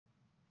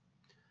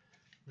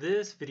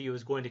This video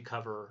is going to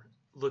cover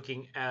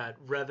looking at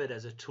Revit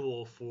as a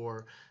tool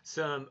for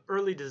some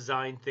early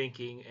design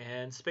thinking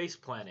and space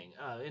planning.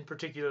 In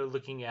particular,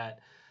 looking at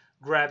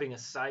grabbing a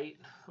site,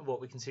 what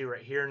we can see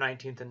right here,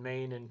 19th and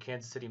Main in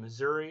Kansas City,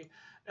 Missouri,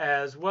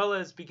 as well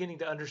as beginning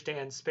to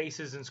understand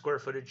spaces and square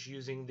footage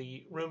using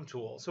the room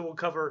tool. So we'll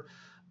cover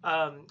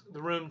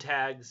the room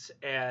tags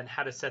and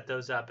how to set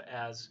those up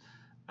as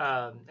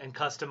and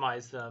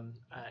customize them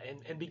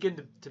and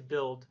begin to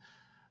build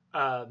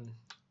um,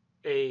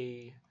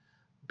 a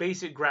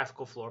basic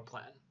graphical floor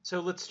plan. So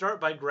let's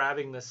start by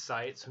grabbing this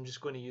site. So I'm just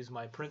going to use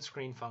my print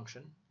screen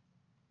function.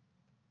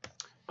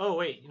 Oh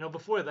wait,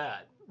 before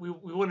that, we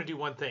want to do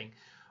one thing.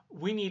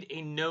 We need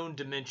a known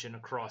dimension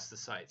across the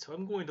site. So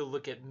I'm going to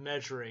look at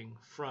measuring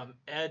from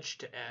edge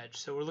to edge.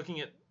 So we're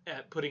looking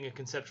at putting a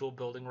conceptual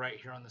building right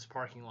here on this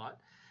parking lot.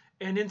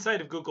 And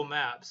inside of Google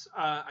Maps,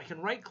 I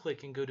can right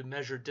click and go to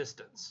measure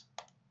distance.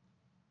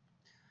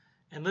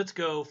 And let's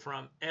go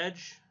from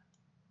edge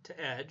to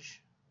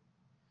edge.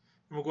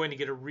 And we're going to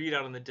get a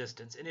readout on the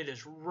distance, and it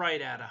is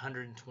right at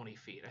 120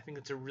 feet. I think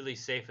it's a really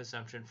safe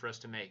assumption for us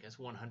to make as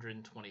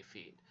 120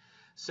 feet.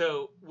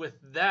 So with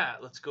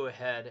that, let's go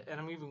ahead,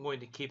 and I'm even going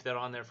to keep that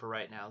on there for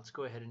right now. Let's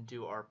go ahead and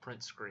do our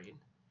print screen.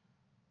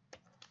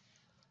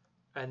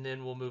 And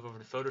then we'll move over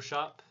to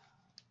Photoshop.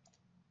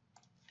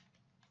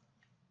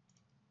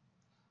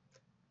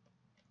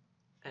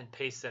 And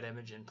paste that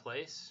image in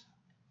place.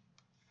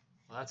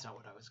 Well, that's not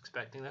what I was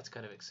expecting. That's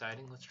kind of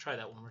exciting. Let's try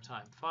that one more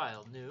time.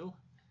 File, new.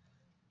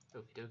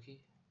 Okie dokie.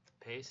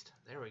 Paste.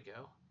 There we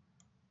go.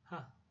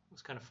 Huh.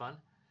 Was kind of fun.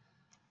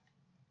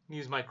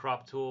 Use my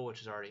crop tool,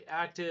 which is already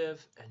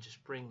active, and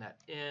just bring that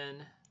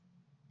in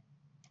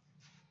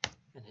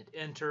and hit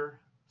enter.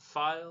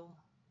 File,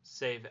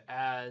 save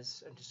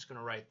as. I'm just going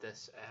to write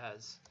this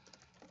as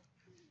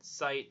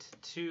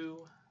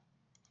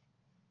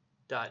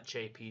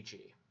site2.jpg.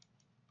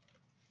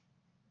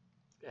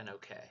 And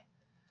OK.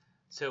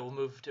 So we'll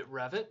move to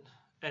Revit.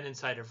 And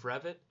inside of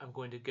Revit, I'm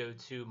going to go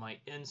to my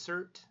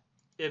Insert,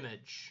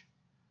 Image,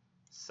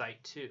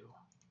 Site 2.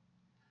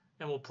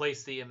 And we'll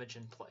place the image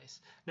in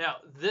place. Now,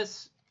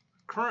 this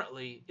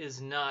currently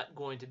is not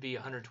going to be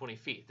 120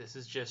 feet. This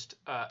is just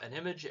an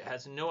image. It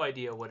has no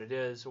idea what it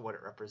is or what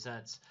it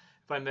represents.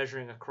 If I'm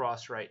measuring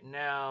across right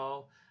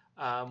now,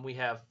 we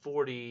have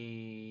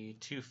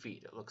 42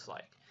 feet, it looks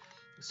like.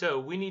 So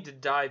we need to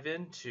dive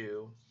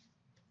into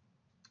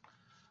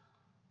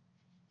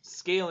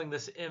scaling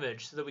this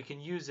image so that we can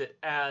use it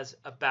as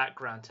a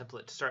background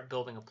template to start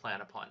building a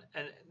plan upon.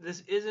 And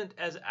this isn't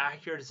as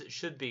accurate as it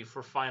should be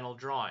for final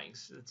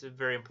drawings. It's a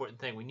very important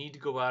thing. We need to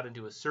go out and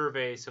do a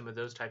survey, some of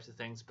those types of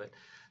things, but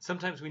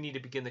sometimes we need to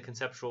begin the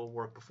conceptual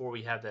work before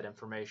we have that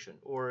information.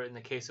 Or in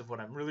the case of what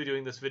I'm really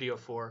doing this video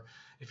for,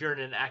 if you're in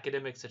an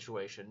academic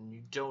situation and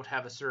you don't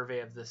have a survey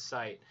of this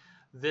site,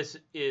 this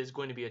is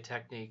going to be a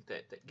technique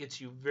that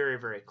gets you very,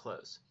 very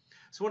close.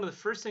 So one of the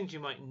first things you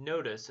might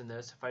notice in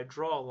this, if I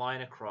draw a line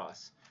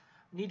across,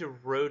 I need to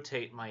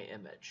rotate my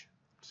image.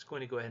 I'm just going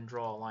to go ahead and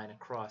draw a line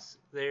across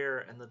there,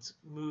 and let's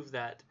move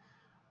that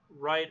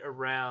right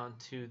around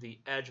to the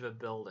edge of a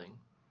building.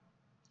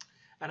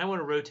 And I want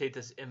to rotate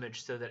this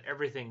image so that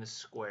everything is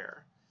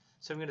square.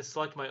 So I'm going to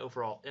select my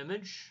overall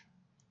image,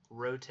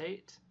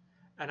 rotate,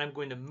 and I'm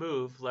going to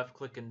move, left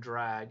click and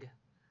drag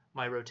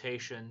my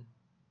rotation,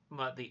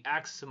 the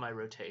axis of my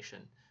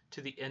rotation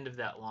to the end of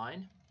that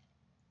line.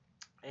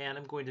 And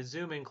I'm going to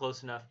zoom in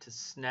close enough to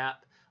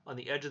snap on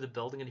the edge of the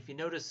building. And if you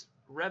notice,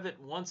 Revit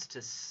wants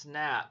to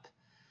snap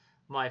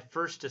my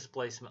first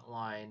displacement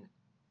line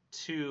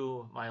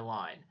to my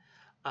line.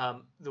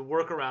 The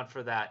workaround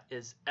for that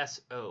is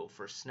SO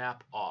for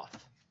snap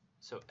off.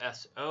 So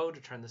SO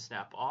to turn the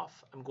snap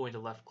off. I'm going to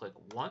left click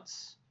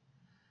once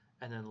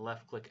and then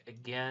left click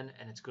again,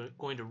 and it's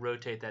going to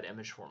rotate that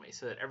image for me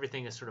so that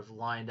everything is sort of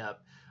lined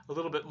up a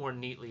little bit more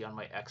neatly on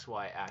my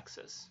XY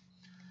axis.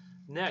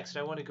 Next,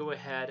 I want to go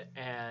ahead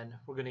and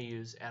we're going to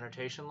use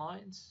annotation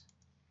lines,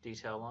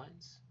 detail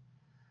lines,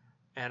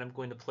 and I'm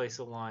going to place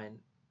a line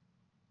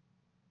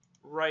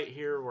right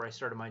here where I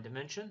started my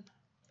dimension,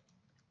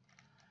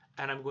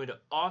 and I'm going to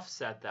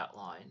offset that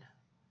line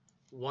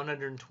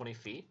 120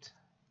 feet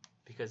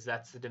because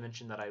that's the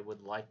dimension that I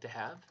would like to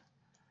have,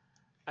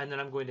 and then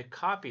I'm going to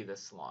copy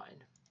this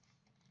line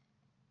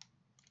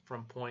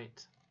from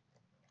point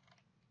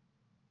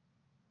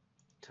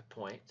to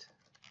point.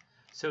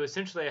 So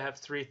essentially I have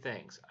three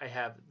things. I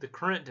have the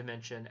current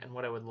dimension and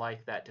what I would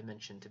like that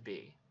dimension to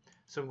be.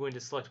 So I'm going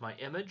to select my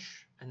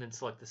image and then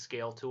select the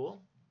scale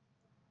tool.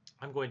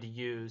 I'm going to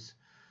use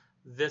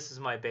this as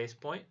my base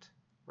point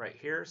right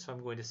here. So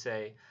I'm going to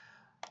say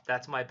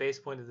that's my base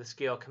point of the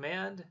scale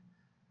command.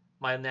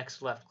 My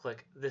next left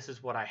click, this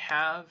is what I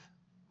have.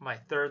 My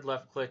third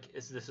left click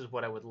is this is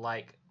what I would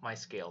like my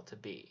scale to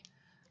be.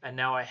 And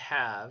now I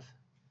have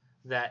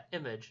that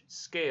image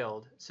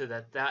scaled so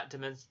that that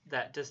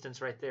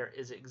distance right there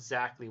is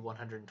exactly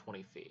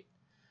 120 feet.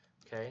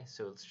 Okay,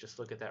 so let's just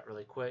look at that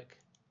really quick.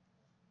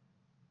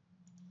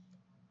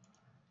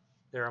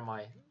 There are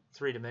my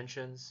three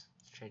dimensions.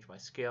 Let's change my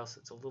scale so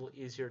it's a little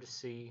easier to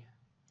see.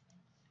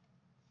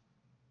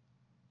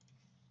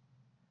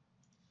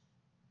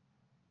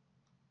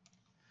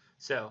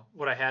 So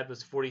what I had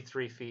was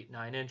 43 feet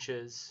 9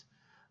 inches.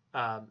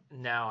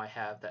 Now I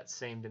have that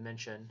same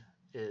dimension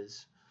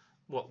is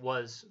what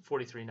was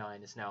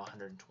 43.9 is now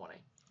 120.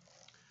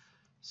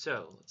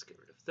 So let's get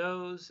rid of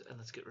those, and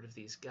let's get rid of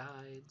these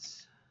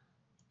guides.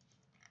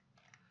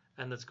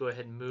 And let's go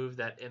ahead and move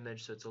that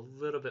image so it's a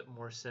little bit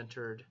more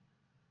centered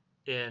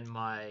in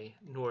my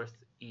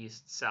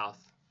northeast,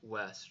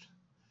 southwest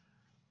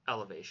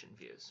elevation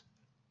views.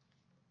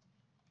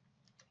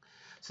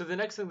 So the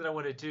next thing that I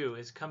want to do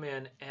is come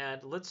in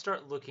and let's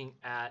start looking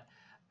at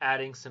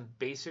adding some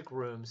basic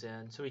rooms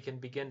in so we can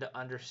begin to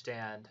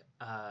understand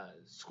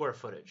square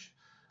footage,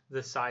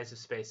 the size of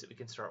space that we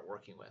can start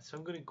working with. So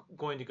I'm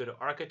going to go to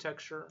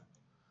Architecture,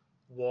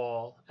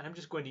 Wall, and I'm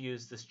just going to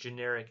use this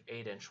generic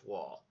 8-inch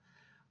wall.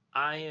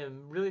 I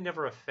am really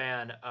never a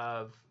fan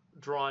of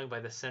drawing by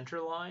the center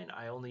line.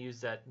 I only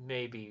use that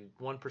maybe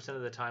 1%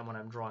 of the time when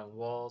I'm drawing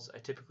walls. I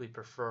typically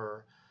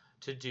prefer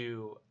to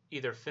do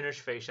either finish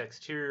face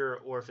exterior,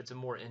 or if it's a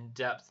more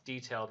in-depth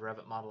detailed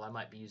Revit model, I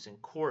might be using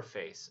core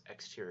face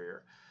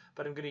exterior.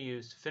 But I'm going to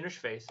use finish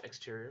face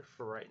exterior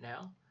for right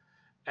now,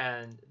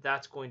 and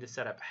that's going to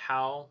set up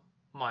how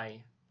my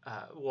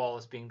wall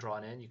is being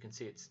drawn in. You can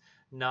see it's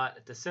not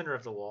at the center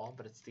of the wall,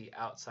 but it's the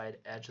outside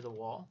edge of the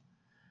wall.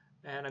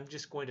 And I'm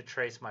just going to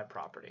trace my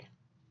property.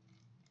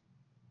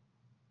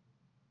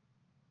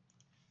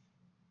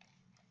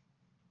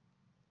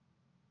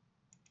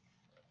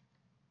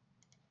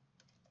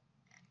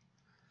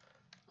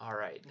 All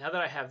right, now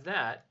that I have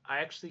that, I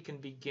actually can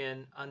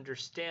begin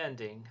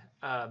understanding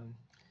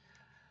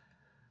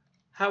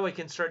how I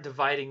can start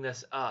dividing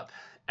this up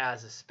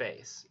as a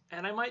space.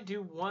 And I might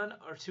do one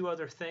or two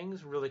other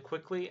things really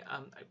quickly.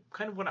 I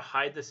kind of want to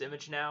hide this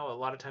image now. A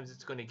lot of times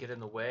it's going to get in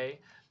the way.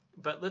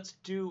 But let's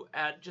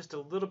add just a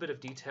little bit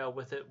of detail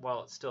with it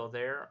while it's still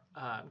there.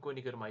 I'm going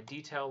to go to my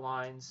detail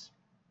lines,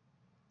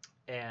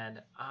 and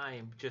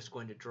I'm just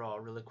going to draw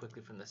really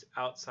quickly from this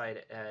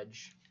outside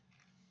edge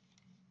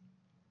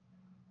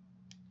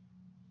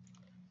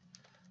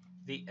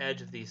the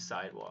edge of these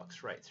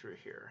sidewalks right through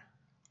here.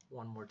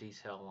 One more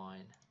detail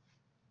line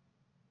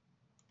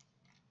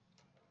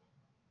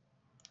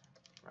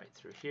right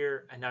through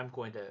here, and I'm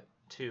going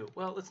to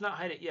well, let's not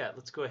hide it yet.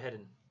 Let's go ahead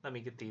and let me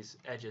get these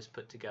edges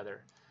put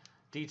together.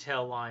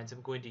 Detail lines,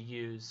 I'm going to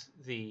use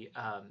the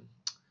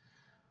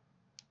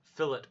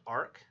fillet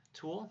arc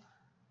tool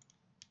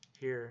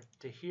here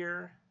to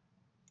here.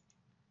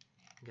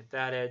 Get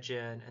that edge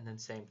in, and then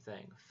same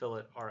thing,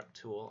 fillet arc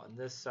tool on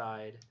this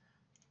side,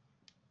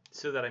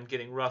 so that I'm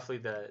getting roughly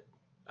the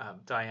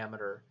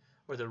diameter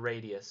or the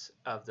radius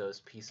of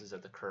those pieces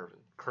of the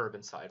curb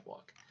and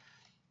sidewalk.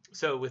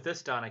 So with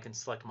this done, I can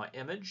select my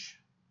image,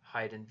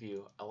 hide and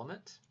view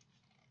element,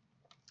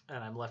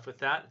 and I'm left with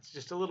that. It's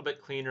just a little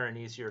bit cleaner and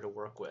easier to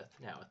work with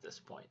now at this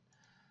point.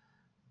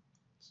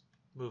 Let's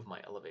move my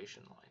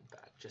elevation line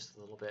back just a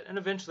little bit, and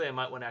eventually I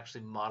might want to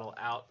actually model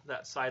out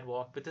that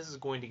sidewalk, but this is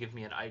going to give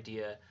me an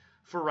idea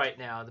for right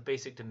now, the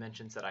basic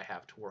dimensions that I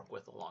have to work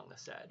with along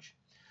this edge.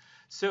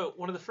 So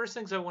one of the first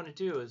things I want to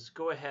do is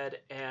go ahead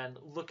and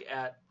look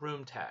at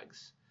room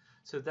tags.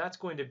 So that's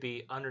going to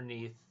be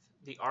underneath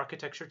the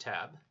Architecture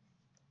tab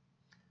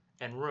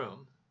and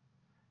Room,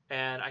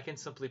 and I can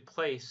simply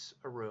place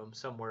a room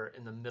somewhere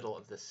in the middle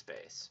of this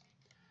space.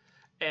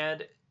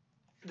 And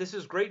this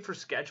is great for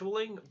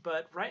scheduling,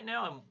 but right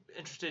now I'm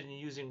interested in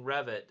using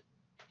Revit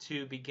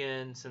to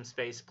begin some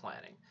space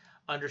planning,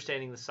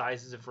 understanding the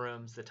sizes of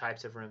rooms, the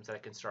types of rooms that I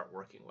can start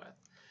working with.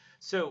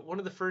 So one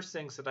of the first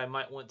things that I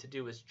might want to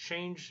do is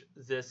change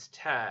this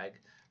tag.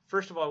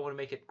 First of all, I want to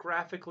make it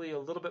graphically a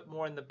little bit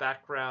more in the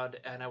background,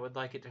 and I would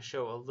like it to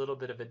show a little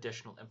bit of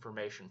additional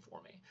information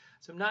for me.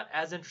 So I'm not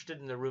as interested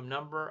in the room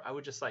number. I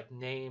would just like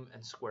name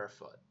and square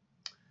foot.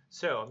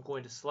 So I'm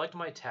going to select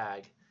my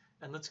tag,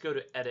 and let's go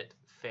to Edit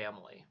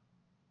Family.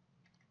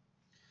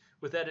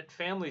 With Edit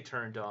Family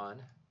turned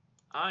on,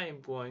 I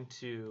am going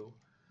to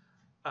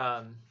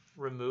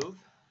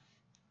remove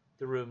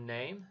the room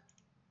name,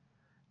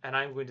 and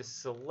I'm going to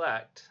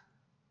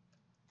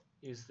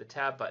use the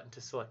tab button to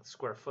select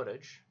square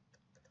footage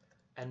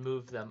and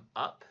move them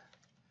up.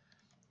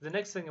 The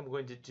next thing I'm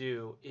going to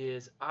do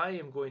is I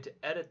am going to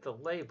edit the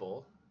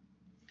label,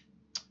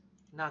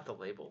 not the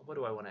label, what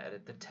do I want to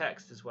edit? The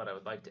text is what I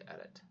would like to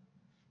edit.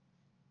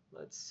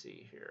 Let's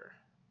see here.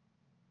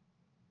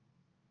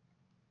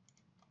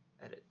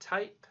 Edit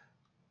type,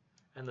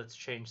 and let's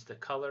change the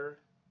color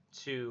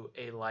to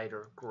a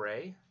lighter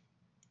gray.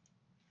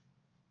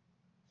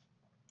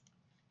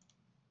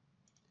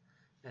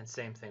 And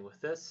same thing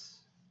with this,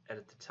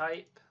 edit the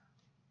type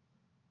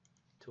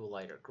to a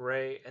lighter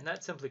gray, and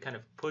that simply kind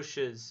of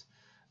pushes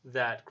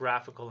that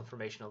graphical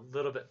information a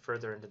little bit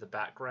further into the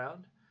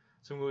background.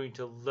 So I'm going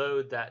to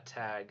load that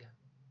tag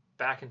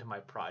back into my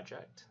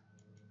project,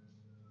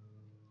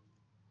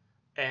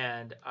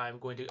 and I'm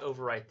going to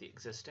overwrite the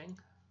existing.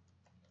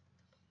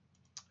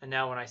 And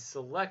now when I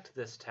select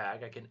this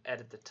tag, I can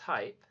edit the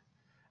type,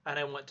 and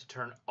I want to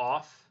turn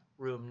off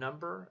room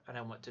number, and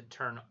I want to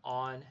turn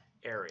on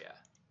area.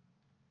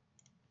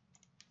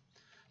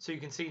 So you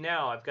can see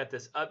now I've got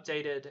this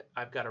updated.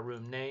 I've got a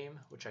room name,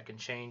 which I can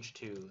change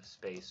to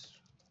space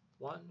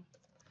 1.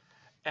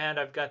 And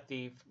I've got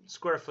the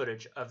square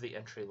footage of the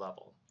entry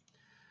level.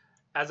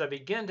 As I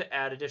begin to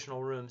add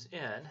additional rooms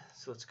in,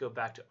 so let's go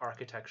back to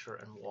architecture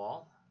and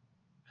wall,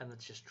 and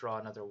let's just draw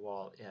another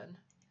wall in.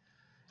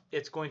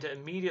 It's going to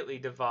immediately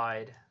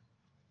divide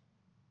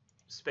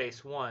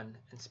space 1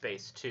 and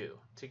space 2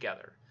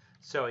 together.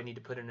 So I need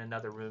to put in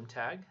another room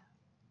tag.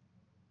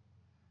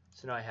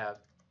 So now I have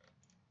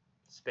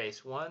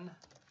space 1,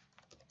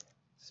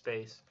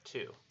 space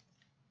 2.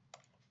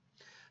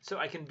 So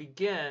I can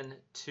begin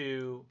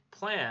to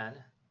plan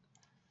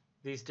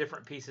these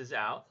different pieces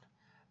out.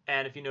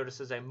 And if you notice,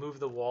 as I move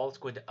the wall, it's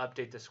going to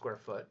update the square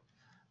foot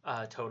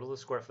total, the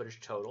square footage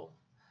total.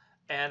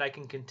 And I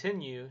can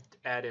continue to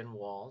add in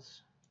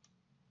walls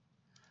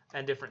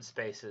and different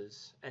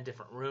spaces and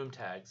different room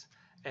tags.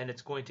 And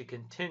it's going to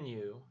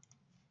continue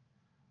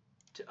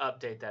to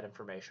update that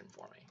information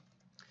for me.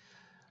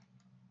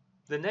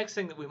 The next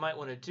thing that we might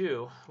want to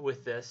do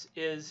with this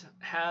is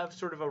have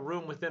sort of a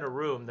room within a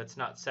room that's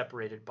not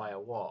separated by a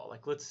wall.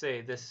 Like, let's say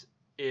this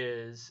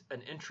is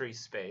an entry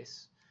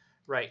space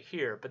right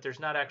here, but there's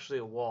not actually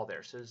a wall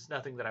there. So there's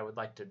nothing that I would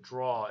like to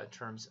draw in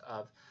terms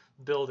of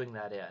building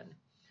that in.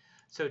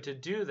 So to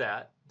do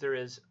that, there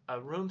is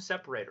a room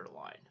separator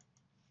line.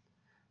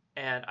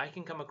 And I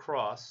can come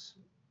across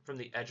from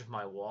the edge of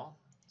my wall.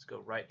 Let's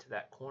go right to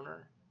that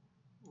corner,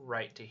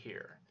 right to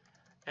here.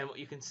 And what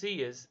you can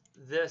see is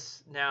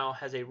this now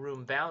has a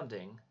room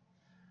bounding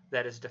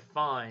that is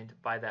defined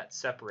by that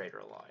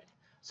separator line.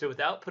 So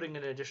without putting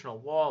an additional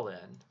wall in,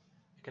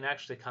 I can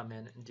actually come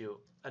in and do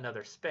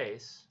another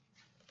space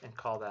and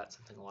call that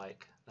something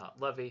like not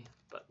levee,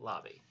 but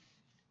lobby.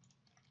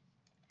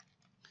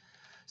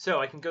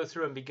 So I can go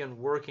through and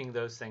begin working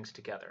those things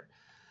together.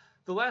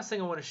 The last thing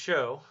I want to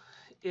show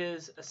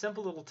is a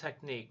simple little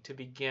technique to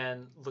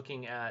begin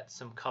looking at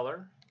some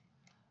color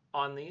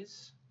on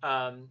these.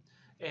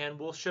 And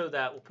we'll show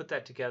that, we'll put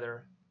that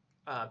together,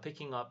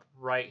 picking up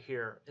right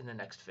here in the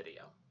next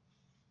video.